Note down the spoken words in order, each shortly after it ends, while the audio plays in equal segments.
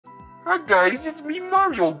Hi guys, it's me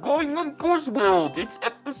Mario going on Course World. It's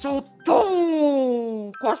episode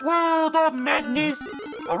 2! Course World of Madness!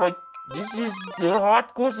 Alright, this is the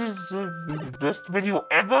Hot Courses best video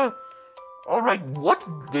ever. Alright, what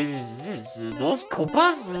this is? Those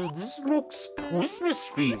Koopas? This looks Christmas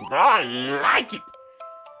themed. I like it!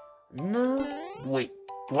 No, wait,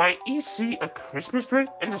 do I see a Christmas tree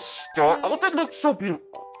and a star? Oh, that looks so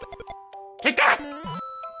beautiful. Take that!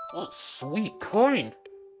 Oh, sweet coin.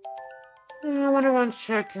 I wonder what's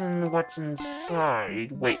checking what's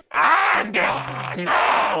inside. Wait. No,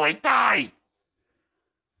 I died.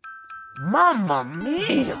 Mamma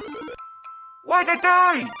mia. Why'd I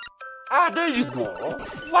die? Ah, there you go.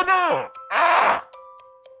 What up? Ah!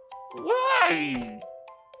 Why?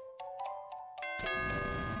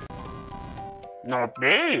 Not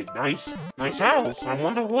bad. Nice house. I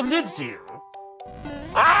wonder who lives here.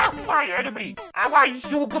 Ah, my enemy. I want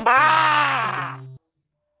you to come back.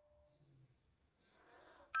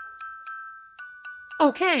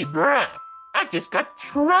 Okay, bruh. I just got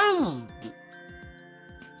trolled.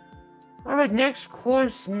 Alright, next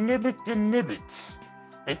course, Nibbit the Nibbit.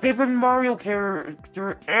 My favorite Mario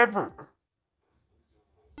character ever.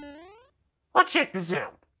 Let's check this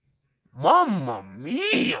out. Mamma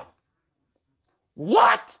mia!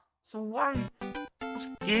 What? So why this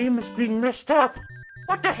game is being messed up?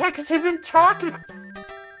 What the heck is he even talking?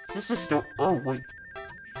 This is still. Oh wait.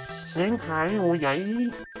 Saying hi, oh yay.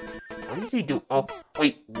 What does he do? Oh,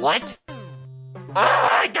 wait, what? Oh,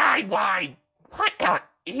 I died, why? What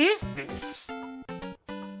is this?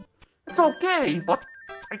 It's okay, but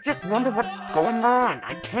I just wonder what's going on.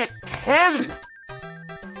 I can't tell.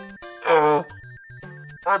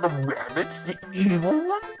 Are the rabbits the evil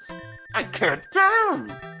ones? I can't tell.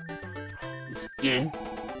 This game.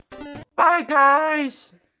 Bye,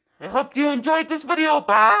 guys. I hope you enjoyed this video.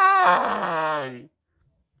 Bye.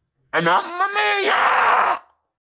 And Mamma Mia!